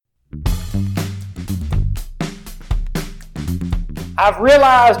I've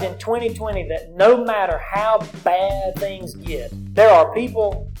realized in 2020 that no matter how bad things get, there are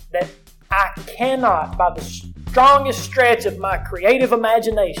people that I cannot, by the strongest stretch of my creative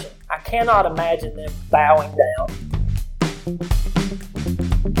imagination, I cannot imagine them bowing down.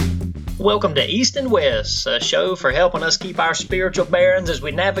 Welcome to East and West, a show for helping us keep our spiritual bearings as we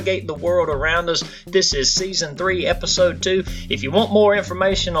navigate the world around us. This is Season 3, Episode 2. If you want more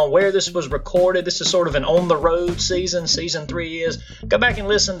information on where this was recorded, this is sort of an on-the-road season. Season 3 is. Go back and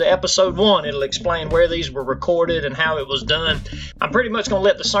listen to Episode 1. It'll explain where these were recorded and how it was done. I'm pretty much going to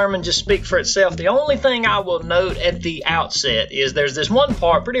let the sermon just speak for itself. The only thing I will note at the outset is there's this one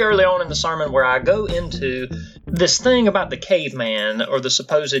part pretty early on in the sermon where I go into this thing about the caveman, or the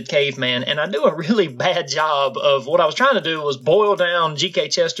supposed caveman, and I do a really bad job of what I was trying to do was boil down G.K.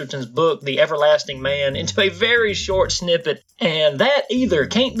 Chesterton's book, The Everlasting Man, into a very short snippet, and that either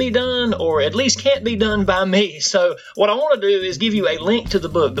can't be done, or at least can't be done by me. So what I want to do is give you a link to the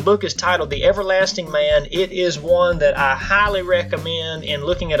book. The book is titled The Everlasting Man. It is one that I highly recommend in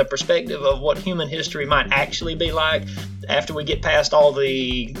looking at a perspective of what human history might actually be like after we get past all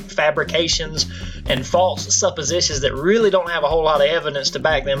the fabrications and false suppositions that really don't have a whole lot of evidence to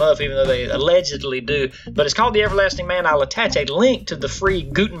back them up, even though they allegedly do. But it's called The Everlasting Man. I'll attach a link to the free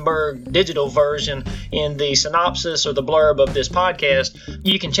Gutenberg digital version in the synopsis or the blurb of this podcast.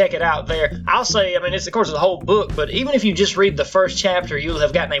 You can check it out there. I'll say, it's of course the whole book, but even if you just read the first chapter, you'll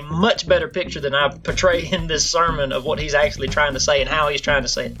have gotten a much better picture than I portray in this sermon of what he's actually trying to say and how he's trying to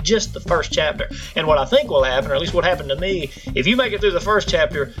say it. Just the first chapter. And what I think will happen, or at least what happened to me, if you make it through the first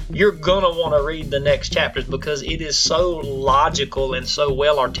chapter, you're going to want to read the next chapters because it is so logical and so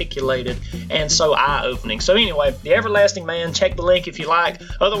well articulated and so eye-opening. So anyway, The Everlasting Man, check the link if you like.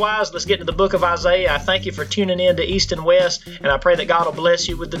 Otherwise, let's get to the book of Isaiah. I thank you for tuning in to East and West, and I pray that God will bless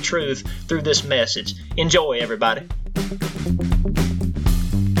you with the truth through this message. Enjoy, everybody.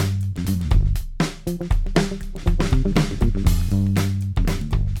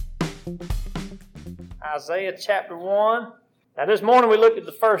 Isaiah chapter 1. Now this morning we looked at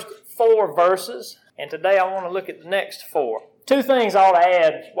the first 4 verses, and today I want to look at the next 4. 2 things I ought to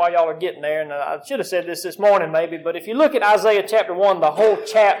add while y'all are getting there, and I should have said this morning maybe, but if you look at Isaiah chapter 1, the whole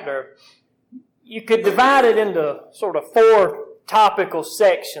chapter, you could divide it into sort of 4 topical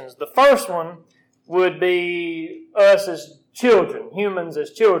sections. The first one would be us as children, humans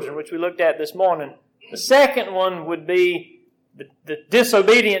as children, which we looked at this morning. The second one would be the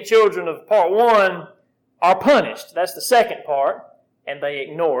disobedient children of part 1 are punished. That's the second part, and they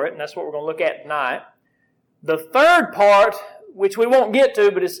ignore it, and that's what we're going to look at tonight. The third part, which we won't get to,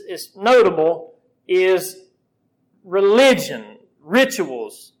 but it's notable, is religion,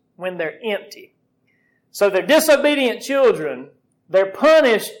 rituals, when they're empty. So they're disobedient children, they're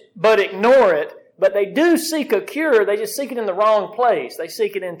punished but ignore it, but they do seek a cure, they just seek it in the wrong place. They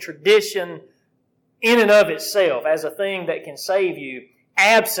seek it in tradition in and of itself as a thing that can save you,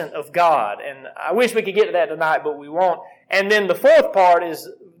 absent of God. And I wish we could get to that tonight, but we won't. And then the fourth part is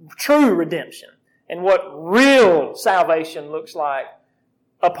true redemption and what real salvation looks like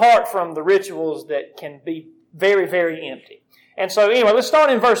apart from the rituals that can be very, very empty. And so anyway, let's start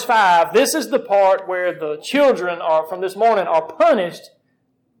in verse 5. This is the part where the children from this morning are punished,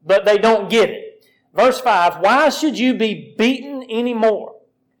 but they don't get it. Verse 5, why should you be beaten anymore?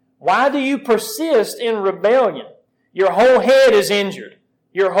 Why do you persist in rebellion? Your whole head is injured,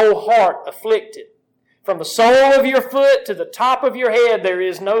 your whole heart afflicted. From the sole of your foot to the top of your head there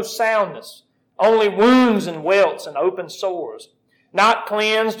is no soundness, only wounds and welts and open sores, not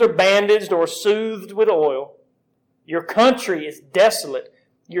cleansed or bandaged or soothed with oil. Your country is desolate,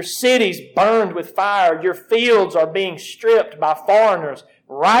 your cities burned with fire, your fields are being stripped by foreigners,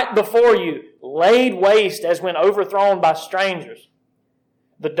 right before you, laid waste as when overthrown by strangers.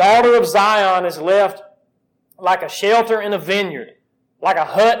 The daughter of Zion is left like a shelter in a vineyard, like a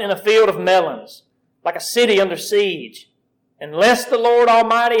hut in a field of melons, like a city under siege. Unless the Lord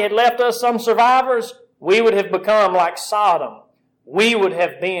Almighty had left us some survivors, we would have become like Sodom. We would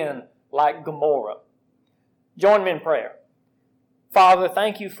have been like Gomorrah. Join me in prayer. Father,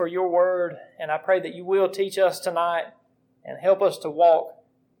 thank you for your word, and I pray that you will teach us tonight and help us to walk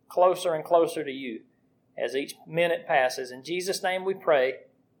closer and closer to you as each minute passes. In Jesus' name we pray.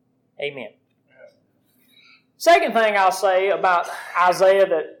 Amen. Second thing I'll say about Isaiah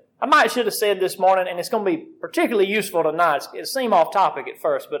that I should have said this morning, and it's going to be particularly useful tonight. It'll seem off topic at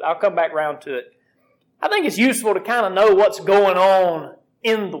first, but I'll come back around to it. I think it's useful to kind of know what's going on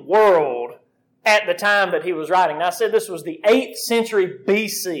in the world at the time that he was writing. Now, I said this was the 8th century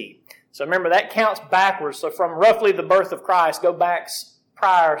BC. So remember, that counts backwards. So from roughly the birth of Christ, go back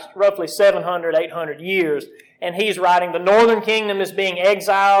prior, roughly 700, 800 years. And he's writing, the northern kingdom is being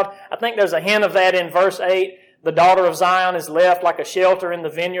exiled. I think there's a hint of that in verse 8. The daughter of Zion is left like a shelter in the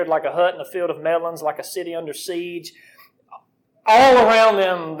vineyard, like a hut in a field of melons, like a city under siege. All around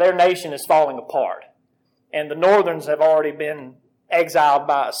them, their nation is falling apart. And the northerns have already been exiled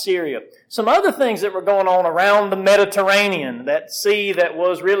by Assyria. Some other things that were going on around the Mediterranean, that sea that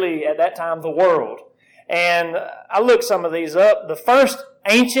was really, at that time, the world. And I looked some of these up. The first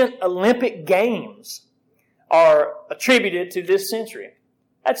ancient Olympic Games are attributed to this century.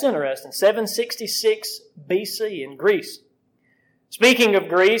 That's interesting. 766 BC in Greece. Speaking of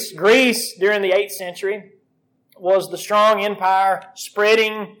Greece, Greece during the 8th century was the strong empire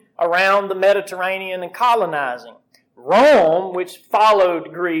spreading around the Mediterranean and colonizing. Rome, which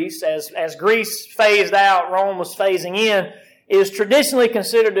followed Greece, as Greece phased out, Rome was phasing in, is traditionally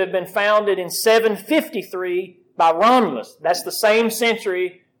considered to have been founded in 753 by Romulus. That's the same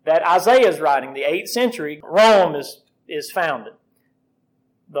century that Isaiah is writing, the 8th century. Rome is founded.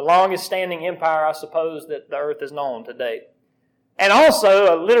 The longest standing empire, I suppose, that the earth has known to date. And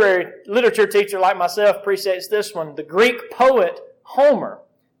also, a literature teacher like myself appreciates this one. The Greek poet Homer,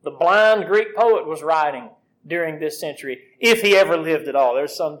 the blind Greek poet, was writing during this century, if he ever lived at all.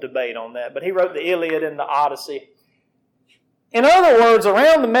 There's some debate on that. But he wrote the Iliad and the Odyssey. In other words,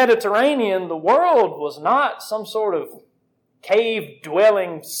 around the Mediterranean, the world was not some sort of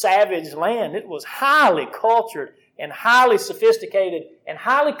cave-dwelling savage land. It was highly cultured and highly sophisticated and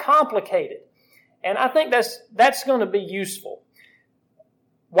highly complicated. And I think that's going to be useful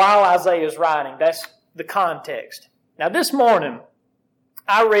while Isaiah is writing. That's the context. Now this morning,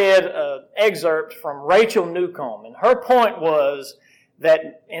 I read an excerpt from Rachel Newcomb, and her point was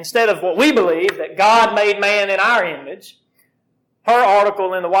that instead of what we believe, that God made man in our image, her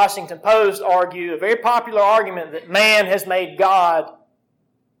article in the Washington Post argued a very popular argument that man has made God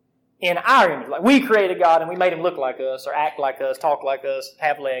in our image. Like we created God and we made him look like us, or act like us, talk like us,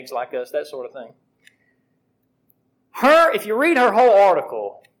 have legs like us, that sort of thing. If you read her whole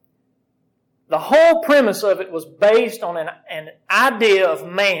article, the whole premise of it was based on an idea of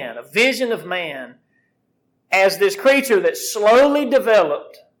man, a vision of man, as this creature that slowly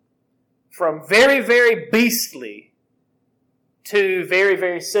developed from very, very beastly to very,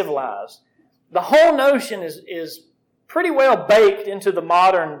 very civilized. The whole notion is pretty well baked into the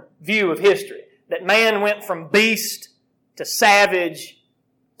modern view of history, that man went from beast to savage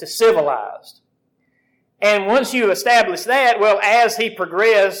to civilized. And once you establish that, well, as he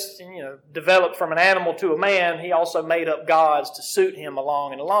progressed, developed from an animal to a man, he also made up gods to suit him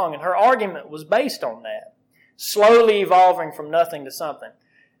along and along. And her argument was based on that, slowly evolving from nothing to something.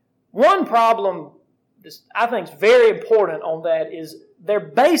 One problem I think is very important on that is they're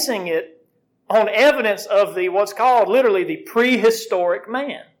basing it on evidence of what's called literally the prehistoric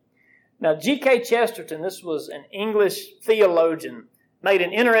man. Now, G.K. Chesterton, this was an English theologian, made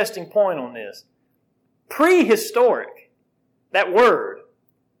an interesting point on this. Prehistoric, that word,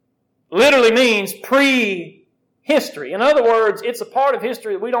 literally means pre-history. In other words, it's a part of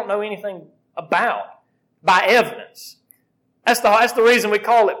history that we don't know anything about by evidence. That's the reason we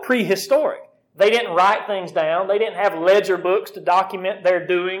call it prehistoric. They didn't write things down. They didn't have ledger books to document their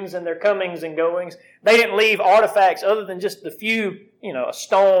doings and their comings and goings. They didn't leave artifacts other than just the few, a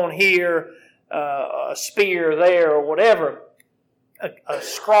stone here, a spear there, or whatever, a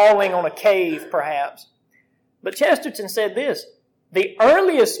scrawling on a cave perhaps. But Chesterton said this, the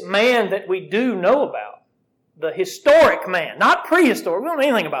earliest man that we do know about, the historic man, not prehistoric, we don't know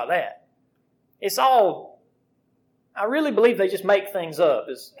anything about that. It's all, I really believe they just make things up,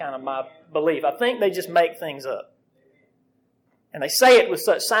 is kind of my belief. I think they just make things up. And they say it with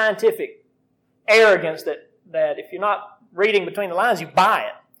such scientific arrogance that if you're not reading between the lines, you buy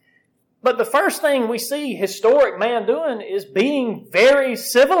it. But the first thing we see historic man doing is being very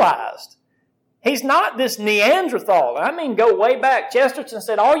civilized. He's not this Neanderthal. I mean, go way back. Chesterton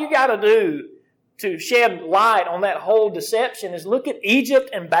said all you got to do to shed light on that whole deception is look at Egypt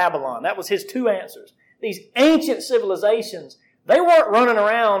and Babylon. That was his two answers. These ancient civilizations, they weren't running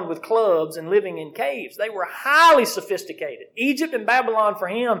around with clubs and living in caves. They were highly sophisticated. Egypt and Babylon, for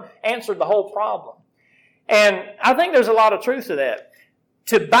him, answered the whole problem. And I think there's a lot of truth to that.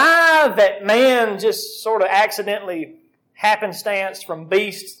 To buy that man just sort of accidentally happenstance from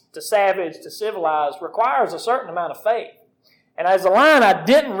beast to savage to civilized requires a certain amount of faith. And as a line I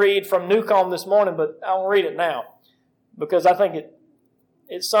didn't read from Newcomb this morning, but I'll read it now because I think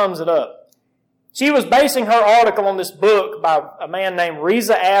it sums it up. She was basing her article on this book by a man named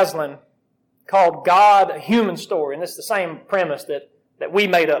Reza Aslan called God, A Human Story. And it's the same premise that we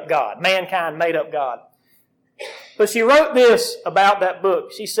made up God. Mankind made up God. But she wrote this about that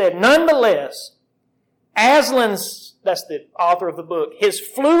book. She said, nonetheless, Aslan's, that's the author of the book, his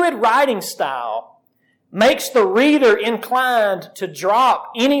fluid writing style makes the reader inclined to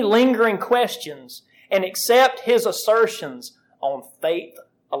drop any lingering questions and accept his assertions on faith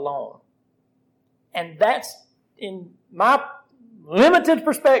alone. And that's, in my limited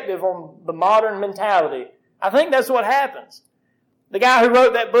perspective on the modern mentality, I think that's what happens. The guy who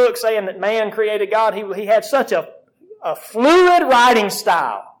wrote that book saying that man created God, he had such a fluid writing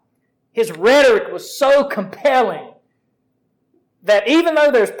style. His rhetoric was so compelling that even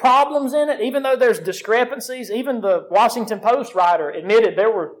though there's problems in it, even though there's discrepancies, even the Washington Post writer admitted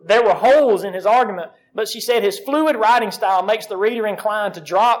there were holes in his argument, but she said his fluid writing style makes the reader inclined to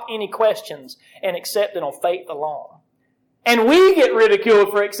drop any questions and accept it on faith alone. And we get ridiculed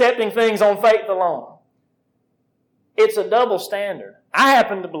for accepting things on faith alone. It's a double standard. I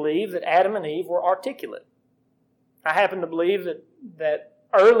happen to believe that Adam and Eve were articulate. I happen to believe that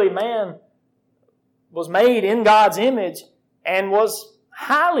early man was made in God's image and was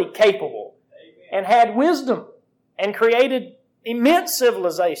highly capable and had wisdom and created immense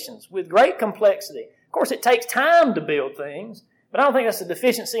civilizations with great complexity. Of course, it takes time to build things, but I don't think that's a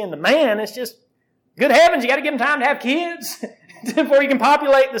deficiency in the man. It's just, good heavens, you got to give him time to have kids before you can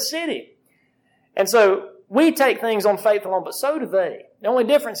populate the city. And so we take things on faith alone, but so do they. The only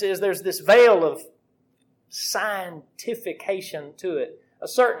difference is there's this veil of scientification to it, a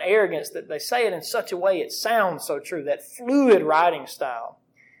certain arrogance that they say it in such a way it sounds so true, that fluid writing style.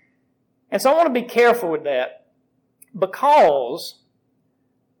 And so I want to be careful with that because,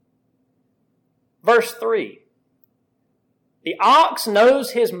 verse 3, the ox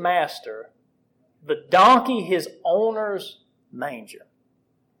knows his master, the donkey his owner's manger.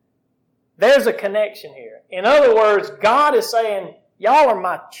 There's a connection here. In other words, God is saying, y'all are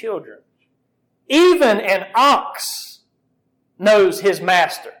my children. Even an ox knows his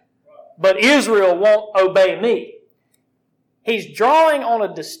master, but Israel won't obey me. He's drawing on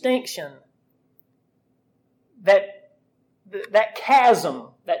a distinction that chasm,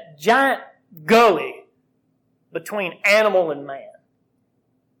 that giant gully between animal and man.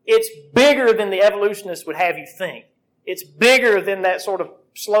 It's bigger than the evolutionists would have you think. It's bigger than that sort of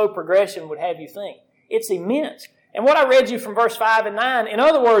slow progression would have you think. It's immense. And what I read you from verse 5 and 9, in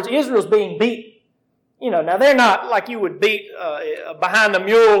other words, Israel's being beaten. Now they're not like you would beat behind a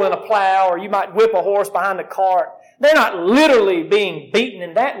mule in a plow, or you might whip a horse behind a cart. They're not literally being beaten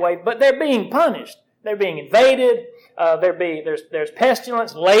in that way, but they're being punished. They're being invaded. There's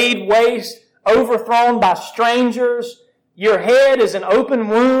pestilence, laid waste, overthrown by strangers. Your head is an open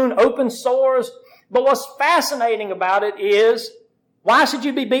wound, open sores. But what's fascinating about it is, why should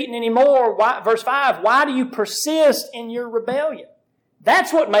you be beaten anymore? Verse 5, why do you persist in your rebellion?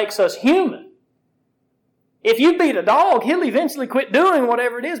 That's what makes us human. If you beat a dog, he'll eventually quit doing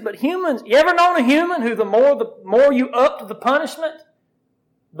whatever it is. But humans, you ever known a human who the more you upped the punishment,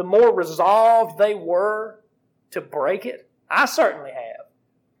 the more resolved they were to break it? I certainly have.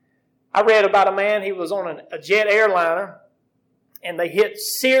 I read about a man, he was on a jet airliner, and they hit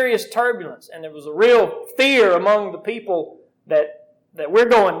serious turbulence, and there was a real fear among the people that we're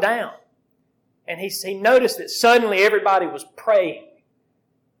going down. And he noticed that suddenly everybody was praying.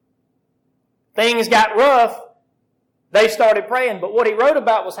 Things got rough, they started praying. But what he wrote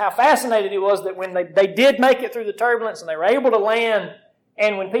about was how fascinated he was that when they did make it through the turbulence and they were able to land,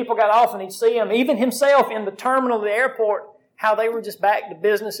 and when people got off and he'd see him, even himself in the terminal of the airport, how they were just back to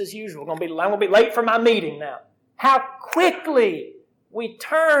business as usual. I'm going to be late for my meeting now. How quickly we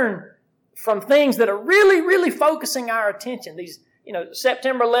turn from things that are really, really focusing our attention.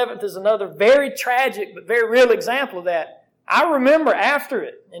 September 11th is another very tragic but very real example of that. I remember after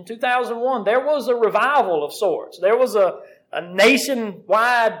it, in 2001, there was a revival of sorts. There was a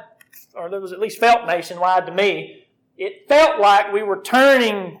nationwide, or there was at least felt nationwide to me. It felt like we were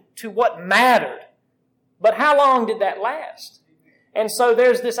turning to what mattered. But how long did that last? And so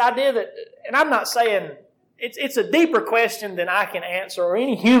there's this idea that, and I'm not saying, it's a deeper question than I can answer or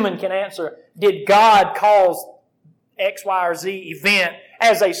any human can answer. Did God cause X, Y, or Z event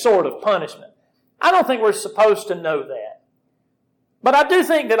as a sort of punishment? I don't think we're supposed to know that. But I do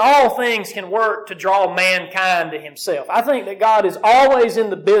think that all things can work to draw mankind to Himself. I think that God is always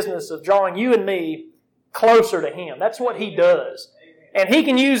in the business of drawing you and me closer to Him. That's what He does. And He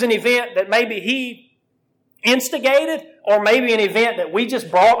can use an event that maybe He instigated, or maybe an event that we just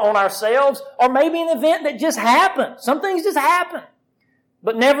brought on ourselves, or maybe an event that just happened. Some things just happen.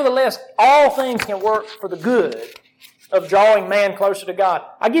 But nevertheless, all things can work for the good of drawing man closer to God.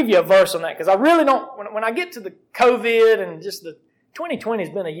 I'll give you a verse on that, because I really don't, when I get to the COVID and just the 2020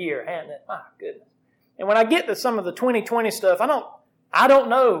 has been a year, hasn't it? My goodness. And when I get to some of the 2020 stuff, I don't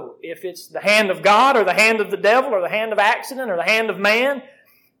know if it's the hand of God or the hand of the devil or the hand of accident or the hand of man.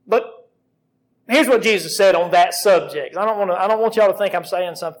 But here's what Jesus said on that subject. I don't want y'all to think I'm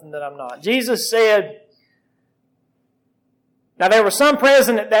saying something that I'm not. Jesus said, now there was some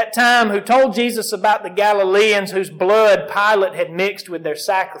present at that time who told Jesus about the Galileans whose blood Pilate had mixed with their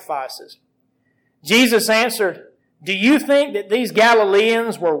sacrifices. Jesus answered, do you think that these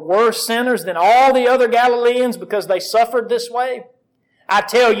Galileans were worse sinners than all the other Galileans because they suffered this way? I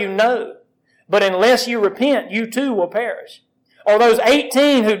tell you no. But unless you repent, you too will perish. Or those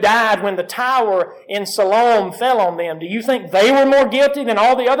 18 who died when the tower in Siloam fell on them, do you think they were more guilty than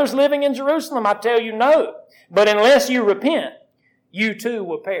all the others living in Jerusalem? I tell you no. But unless you repent, you too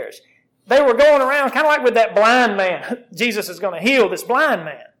will perish. They were going around kind of like with that blind man. Jesus is going to heal this blind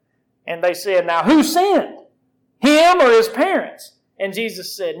man. And they said, now who sinned? Him or his parents? And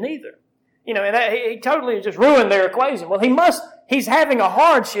Jesus said, neither. And he totally just ruined their equation. Well, he's having a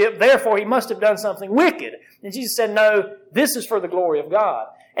hardship, therefore he must have done something wicked. And Jesus said, no, this is for the glory of God.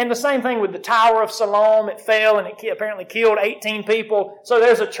 And the same thing with the Tower of Siloam. It fell and it apparently killed 18 people. So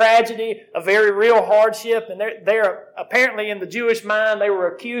there's a tragedy, a very real hardship. And they're apparently in the Jewish mind, they were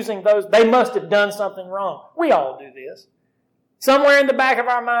accusing those, they must have done something wrong. We all do this. Somewhere in the back of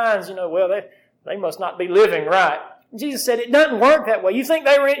our minds, well, they must not be living right. And Jesus said, it doesn't work that way. You think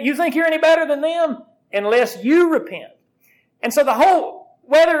you're any better than them? Unless you repent. And so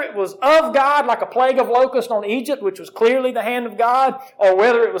whether it was of God, like a plague of locusts on Egypt, which was clearly the hand of God, or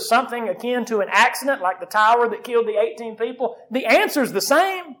whether it was something akin to an accident, like the tower that killed the 18 people, the answer's the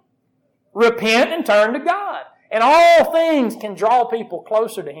same. Repent and turn to God. And all things can draw people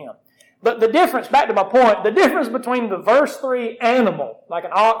closer to Him. But the difference, back to my point, the difference between the verse 3 animal, like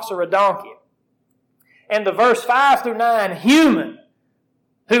an ox or a donkey, and the verse 5 through 9 human,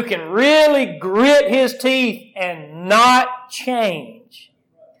 who can really grit his teeth and not change,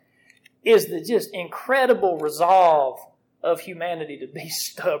 is the just incredible resolve of humanity to be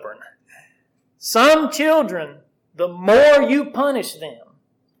stubborn. Some children, the more you punish them,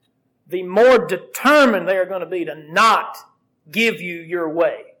 the more determined they are going to be to not give you your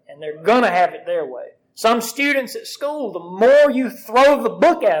way. And they're going to have it their way. Some students at school, the more you throw the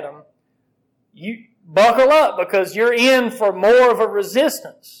book at them, you buckle up because you're in for more of a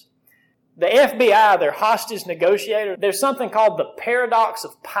resistance. The FBI, their hostage negotiator, there's something called the paradox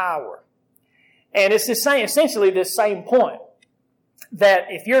of power. And it's essentially this same point. That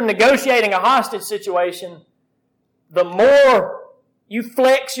if you're negotiating a hostage situation, the more you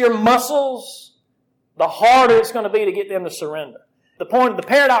flex your muscles, the harder it's going to be to get them to surrender. The point of the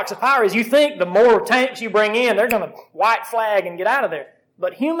paradox of power is you think the more tanks you bring in, they're going to white flag and get out of there.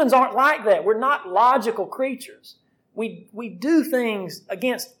 But humans aren't like that. We're not logical creatures. We do things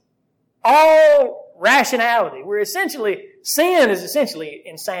against all rationality. Sin is essentially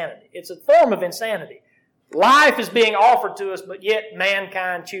insanity. It's a form of insanity. Life is being offered to us, but yet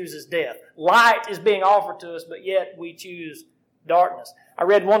mankind chooses death. Light is being offered to us, but yet we choose darkness. I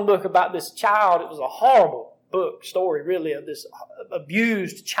read one book about this child. It was a horrible story really, of this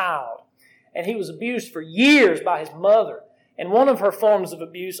abused child. And he was abused for years by his mother. And one of her forms of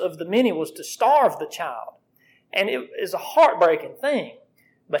abuse, of the many, was to starve the child. And it is a heartbreaking thing.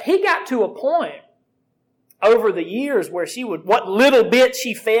 But he got to a point over the years where what little bit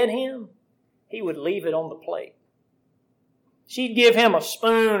she fed him, he would leave it on the plate. She'd give him a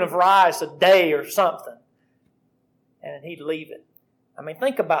spoon of rice a day or something, and he'd leave it. I mean,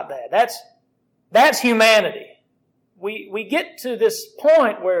 think about that. That's humanity. We get to this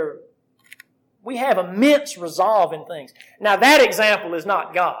point where we have immense resolve in things. Now, that example is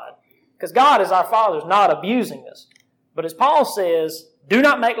not God, because God, as our Father, is not abusing us. But as Paul says, do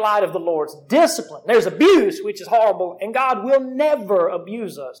not make light of the Lord's discipline. There's abuse, which is horrible, and God will never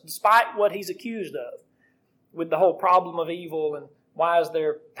abuse us, despite what He's accused of, with the whole problem of evil and why is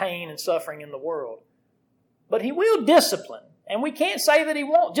there pain and suffering in the world. But He will discipline, and we can't say that He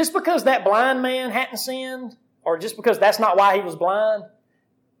won't. Just because that blind man hadn't sinned, or just because that's not why he was blind,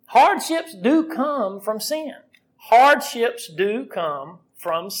 hardships do come from sin. Hardships do come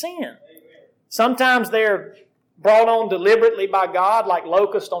from sin. Sometimes they're brought on deliberately by God, like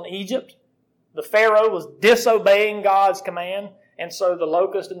locusts on Egypt. The Pharaoh was disobeying God's command, and so the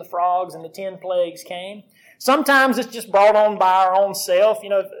locust and the frogs and the 10 plagues came. Sometimes it's just brought on by our own self. You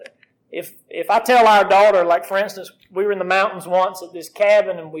know, if I tell our daughter, like for instance, we were in the mountains once at this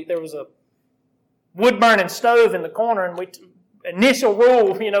cabin, and there was a wood-burning stove in the corner, and initial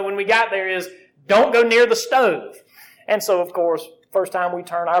rule, when we got there is don't go near the stove. And so, of course, first time we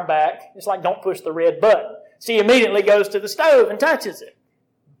turn our back, it's like don't push the red button. She immediately goes to the stove and touches it.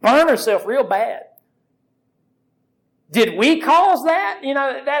 Burn herself real bad. Did we cause that? You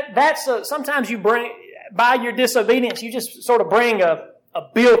know, that's sometimes you bring, by your disobedience, you just sort of bring a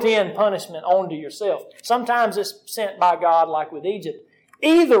built-in punishment onto yourself. Sometimes it's sent by God, like with Egypt.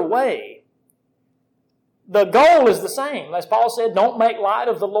 Either way, the goal is the same. As Paul said, don't make light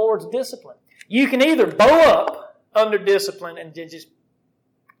of the Lord's discipline. You can either bow up under discipline and just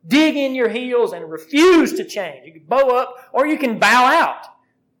dig in your heels and refuse to change. You can bow up, or you can bow out,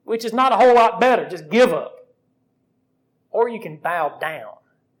 which is not a whole lot better. Just give up. Or you can bow down.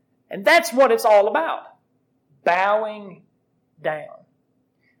 And that's what it's all about. Bowing down.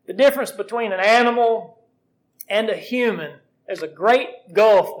 The difference between an animal and a human, there's a great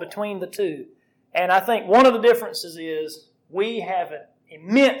gulf between the two. And I think one of the differences is we have an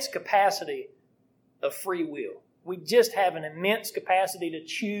immense capacity of free will. We just have an immense capacity to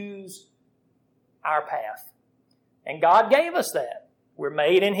choose our path. And God gave us that. We're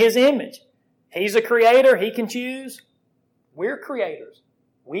made in His image. He's a creator. He can choose. We're creators.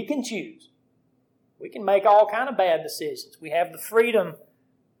 We can choose. We can make all kind of bad decisions. We have the freedom,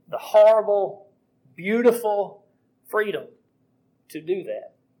 the horrible, beautiful freedom to do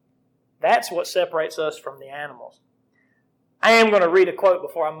that. That's what separates us from the animals. I am going to read a quote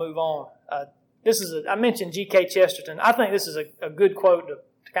before I move on. I mentioned G.K. Chesterton. I think this is a good quote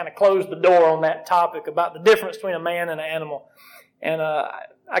to kind of close the door on that topic about the difference between a man and an animal. And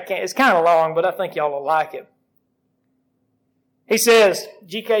it's kind of long, but I think y'all will like it. He says,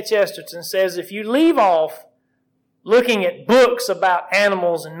 G.K. Chesterton says, if you leave off looking at books about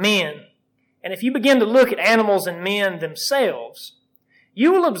animals and men, and if you begin to look at animals and men themselves,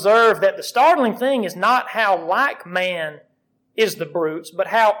 you will observe that the startling thing is not how like man is the brutes, but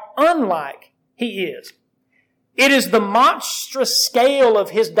how unlike he is. It is the monstrous scale of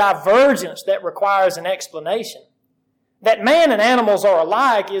his divergence that requires an explanation. That man and animals are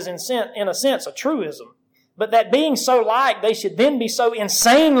alike is in a sense a truism. But that being so like, they should then be so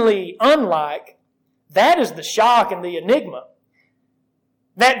insanely unlike, that is the shock and the enigma.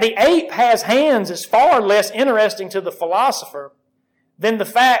 That the ape has hands is far less interesting to the philosopher than the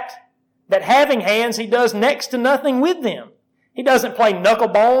fact that having hands, he does next to nothing with them. He doesn't play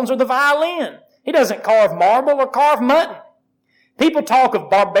knucklebones or the violin. He doesn't carve marble or carve mutton. People talk of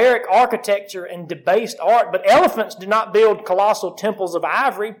barbaric architecture and debased art, but elephants do not build colossal temples of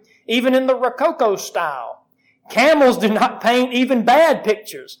ivory, even in the Rococo style. Camels do not paint even bad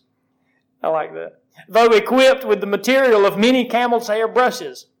pictures. I like that. Though equipped with the material of many camel's hair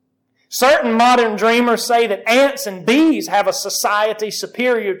brushes. Certain modern dreamers say that ants and bees have a society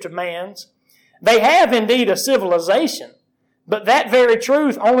superior to man's. They have indeed a civilization, but that very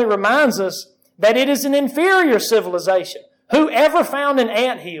truth only reminds us that it is an inferior civilization. Whoever found an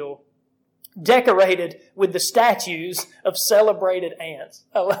anthill decorated with the statues of celebrated ants?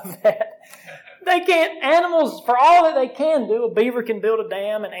 I love that. Animals, for all that they can do, a beaver can build a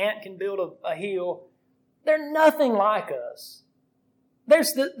dam, an ant can build a hill. They're nothing like us.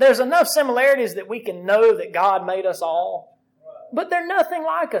 There's enough similarities that we can know that God made us all, but they're nothing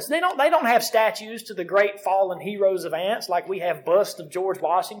like us. They don't have statues to the great fallen heroes of ants like we have busts of George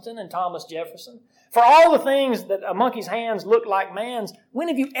Washington and Thomas Jefferson. For all the things that a monkey's hands look like man's, when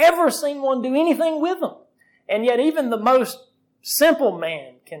have you ever seen one do anything with them? And yet even the most simple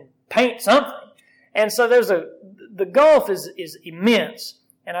man can paint something. And so the gulf is immense.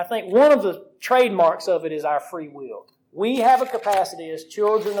 And I think one of the trademarks of it is our free will. We have a capacity as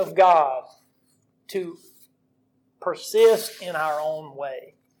children of God to persist in our own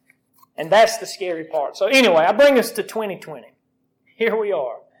way. And that's the scary part. So anyway, I bring us to 2020. Here we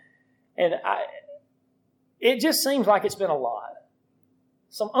are. And it just seems like it's been a lot.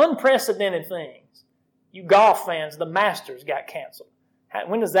 Some unprecedented things. You golf fans, the Masters got canceled.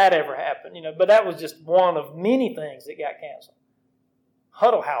 When does that ever happen? But that was just one of many things that got canceled.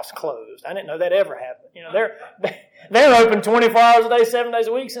 Huddle House closed. I didn't know that ever happened. They're open 24 hours a day, 7 days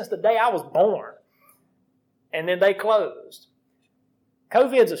a week since the day I was born. And then they closed.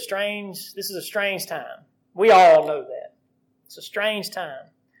 This is a strange time. We all know that. It's a strange time.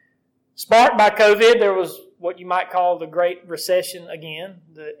 Sparked by COVID, there was what you might call the Great Recession again,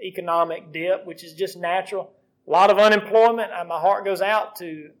 the economic dip, which is just natural. A lot of unemployment. My heart goes out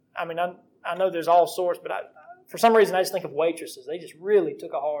to, I know there's all sorts, but for some reason I just think of waitresses. They just really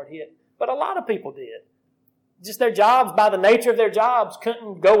took a hard hit. But a lot of people did. Just their jobs, by the nature of their jobs,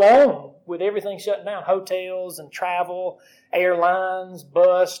 couldn't go on with everything shutting down. Hotels and travel, airlines,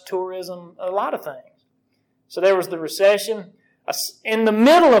 bus, tourism, a lot of things. So there was the recession. In the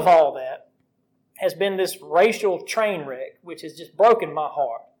middle of all that has been this racial train wreck, which has just broken my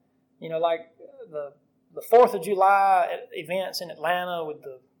heart. Like the 4th of July events in Atlanta with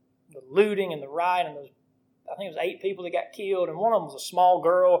the looting and the riot and those I think it was 8 people that got killed, and one of them was a small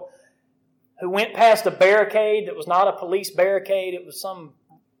girl who went past a barricade that was not a police barricade. It was some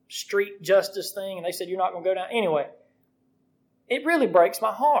street justice thing, and they said, you're not going to go down. Anyway, it really breaks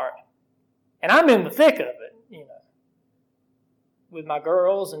my heart. And I'm in the thick of it, with my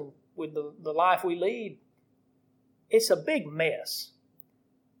girls and with the life we lead. It's a big mess.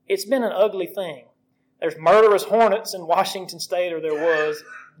 It's been an ugly thing. There's murderous hornets in Washington State, or there was.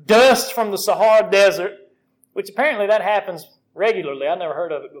 Dust from the Sahara Desert, which apparently that happens regularly. I never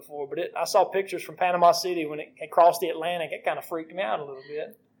heard of it before, but I saw pictures from Panama City when it had crossed the Atlantic. It kind of freaked me out a little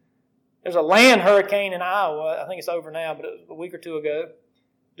bit. There's a land hurricane in Iowa. I think it's over now, but it was a week or two ago.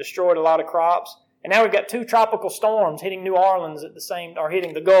 Destroyed a lot of crops. And now we've got 2 tropical storms hitting New Orleans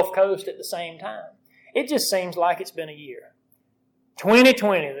hitting the Gulf Coast at the same time. It just seems like it's been a year.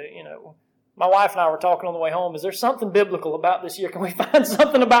 2020, my wife and I were talking on the way home. Is there something biblical about this year? Can we find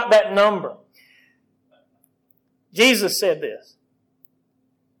something about that number? Jesus said this,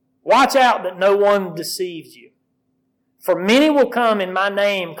 watch out that no one deceives you. For many will come in my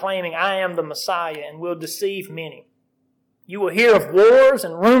name claiming I am the Messiah and will deceive many. You will hear of wars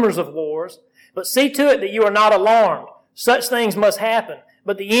and rumors of wars, but see to it that you are not alarmed. Such things must happen,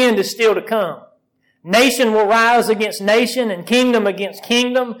 but the end is still to come. Nation will rise against nation and kingdom against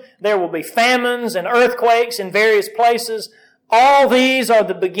kingdom. There will be famines and earthquakes in various places. All these are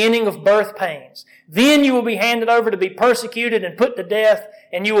the beginning of birth pains. Then you will be handed over to be persecuted and put to death,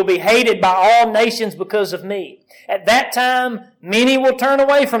 and you will be hated by all nations because of me. At that time, many will turn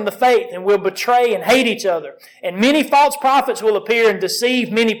away from the faith and will betray and hate each other. And many false prophets will appear and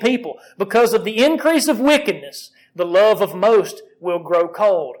deceive many people. Because of the increase of wickedness, the love of most will grow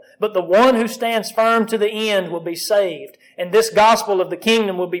cold. But the one who stands firm to the end will be saved. And this gospel of the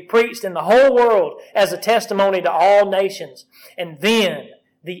kingdom will be preached in the whole world as a testimony to all nations. And then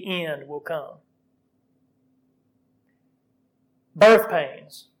the end will come. Birth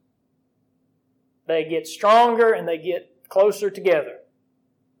pains. They get stronger and they get closer together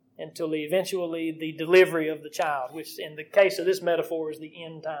until eventually the delivery of the child, which in the case of this metaphor is the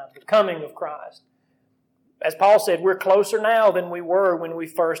end times, the coming of Christ. As Paul said, we're closer now than we were when we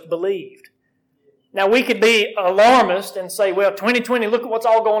first believed. Now, we could be alarmist and say, well, 2020, look at what's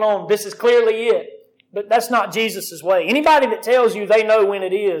all going on. This is clearly it. But that's not Jesus' way. Anybody that tells you they know when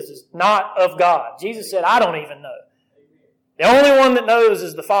it is not of God. Jesus said, I don't even know. The only one that knows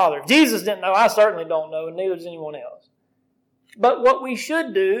is the Father. If Jesus didn't know, I certainly don't know, and neither does anyone else. But what we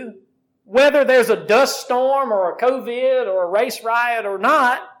should do, whether there's a dust storm or a COVID or a race riot or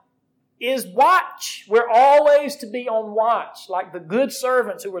not, is watch. We're always to be on watch, like the good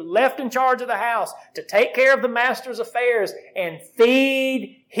servants who were left in charge of the house to take care of the master's affairs and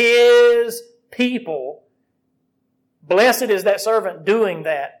feed his people. Blessed is that servant doing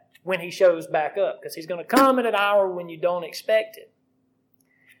that when he shows back up, because he's going to come at an hour when you don't expect it.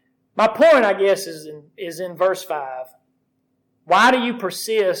 My point, I guess, is in verse 5. Why do you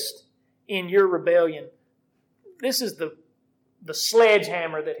persist in your rebellion? This is the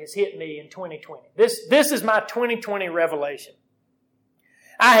sledgehammer that has hit me in 2020. This is my 2020 revelation.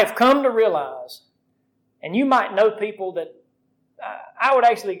 I have come to realize, and you might know people that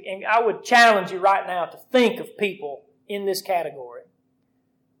I would challenge you right now to think of people in this category.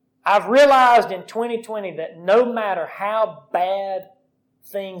 I've realized in 2020 that no matter how bad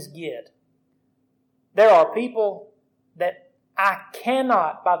things get, there are people that I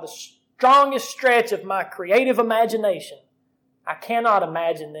cannot, by the strongest stretch of my creative imagination, I cannot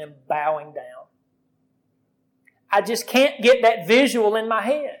imagine them bowing down. I just can't get that visual in my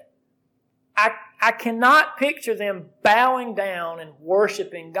head. I cannot picture them bowing down and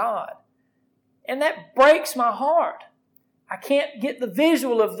worshiping God. And that breaks my heart. I can't get the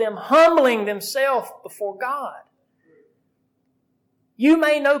visual of them humbling themselves before God. You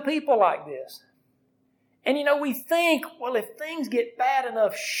may know people like this. And we think, well, if things get bad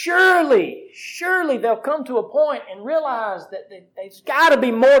enough, surely they'll come to a point and realize that there's got to be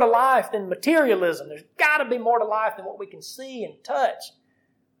more to life than materialism. There's got to be more to life than what we can see and touch.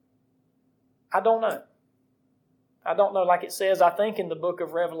 I don't know. I don't know. Like it says, I think in the book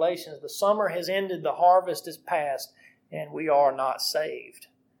of Revelations, the summer has ended, the harvest is past, and we are not saved.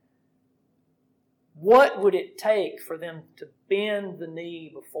 What would it take for them to bend the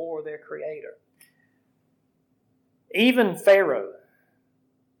knee before their Creator? Even Pharaoh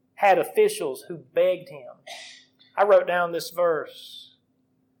had officials who begged him. I wrote down this verse.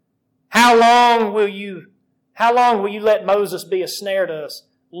 How long will you let Moses be a snare to us?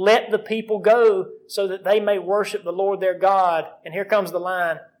 Let the people go so that they may worship the Lord their God. And here comes the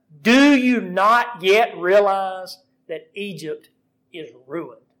line. Do you not yet realize that Egypt is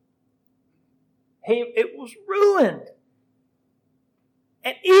ruined? It was ruined.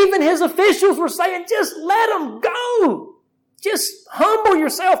 And even his officials were saying, just let him go. Just humble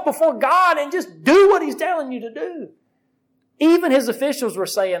yourself before God and just do what He's telling you to do. Even his officials were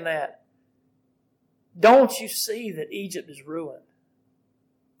saying that. Don't you see that Egypt is ruined?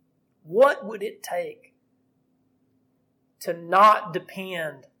 What would it take to not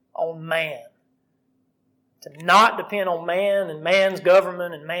depend on man? To not depend on man and man's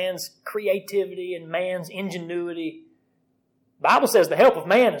government and man's creativity and man's ingenuity. The Bible says the help of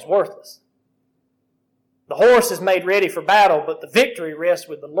man is worthless. The horse is made ready for battle, but the victory rests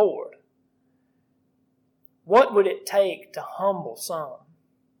with the Lord. What would it take to humble some?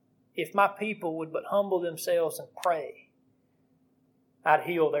 If my people would but humble themselves and pray, I'd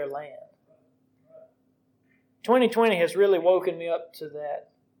heal their land. 2020 has really woken me up to that.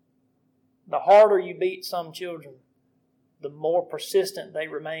 The harder you beat some children, the more persistent they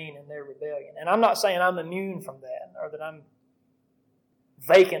remain in their rebellion. And I'm not saying I'm immune from that or that I'm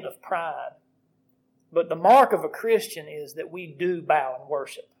vacant of pride. But the mark of a Christian is that we do bow and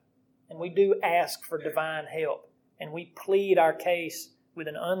worship. And we do ask for divine help. And we plead our case with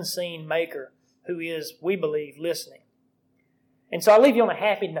an unseen Maker who is, we believe, listening. And so I leave you on a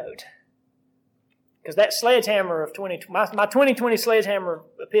happy note. Because that sledgehammer of my 2020 sledgehammer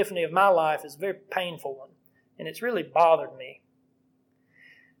epiphany of my life is a very painful one. And it's really bothered me.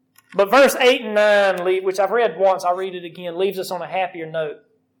 But verse 8 and 9, which I've read once, I'll read it again, leaves us on a happier note.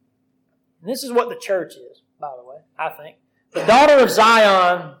 And this is what the church is, by the way, I think. The daughter of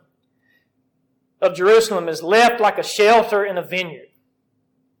Zion of Jerusalem is left like a shelter in a vineyard,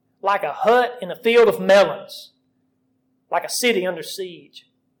 like a hut in a field of melons, like a city under siege.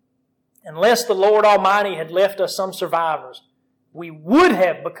 Unless the Lord Almighty had left us some survivors, we would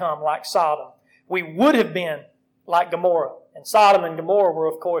have become like Sodom. We would have been like Gomorrah. And Sodom and Gomorrah were,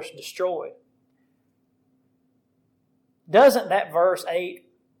 of course, destroyed. Doesn't that verse 8,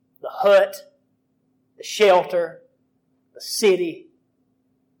 the hut, the shelter, the city,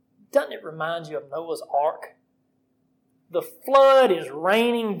 doesn't it remind you of Noah's Ark? The flood is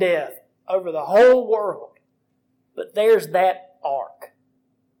raining death over the whole world. But there's that ark.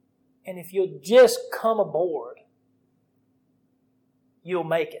 And if you'll just come aboard, you'll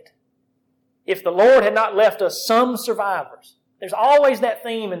make it. If the Lord had not left us some survivors, there's always that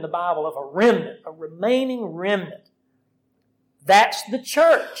theme in the Bible of a remnant, a remaining remnant. That's the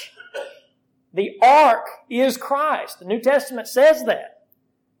church. The ark is Christ. The New Testament says that.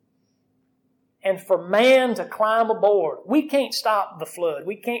 And for man to climb aboard, we can't stop the flood.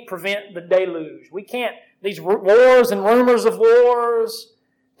 We can't prevent the deluge. We can't, these wars and rumors of wars,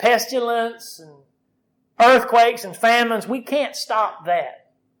 pestilence and earthquakes and famines, we can't stop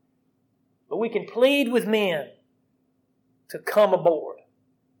that. But we can plead with men to come aboard.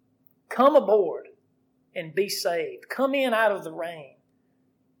 Come aboard and be saved. Come in out of the rain.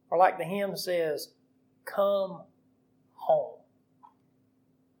 Or like the hymn says, come home.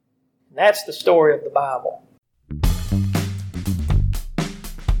 That's the story of the Bible.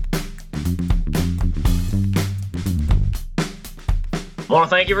 I want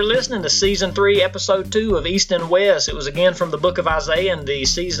to thank you for listening to Season 3, Episode 2 of East and West. It was again from the book of Isaiah, and the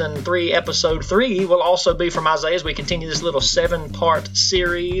Season 3, Episode 3 will also be from Isaiah as we continue this little 7-part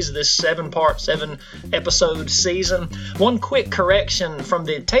series, this 7-part, 7-episode season. One quick correction from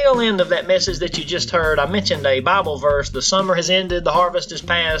the tail end of that message that you just heard. I mentioned a Bible verse, the summer has ended, the harvest is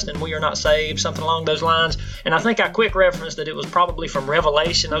past, and we are not saved, something along those lines. And I think I quick referenced that it was probably from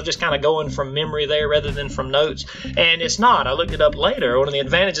Revelation. I was just kind of going from memory there rather than from notes. And it's not. I looked it up later. One of the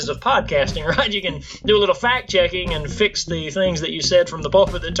advantages of podcasting, right? You can do a little fact checking and fix the things that you said from the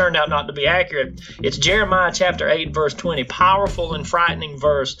pulpit that turned out not to be accurate. It's Jeremiah chapter 8, verse 20. Powerful and frightening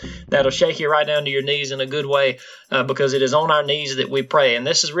verse that'll shake you right down to your knees in a good way because it is on our knees that we pray. And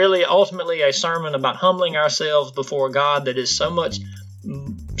this is really ultimately a sermon about humbling ourselves before God that is so much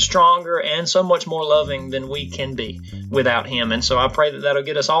stronger and so much more loving than we can be without Him. And so I pray that that'll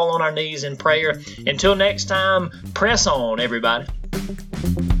get us all on our knees in prayer. Until next time, press on, everybody.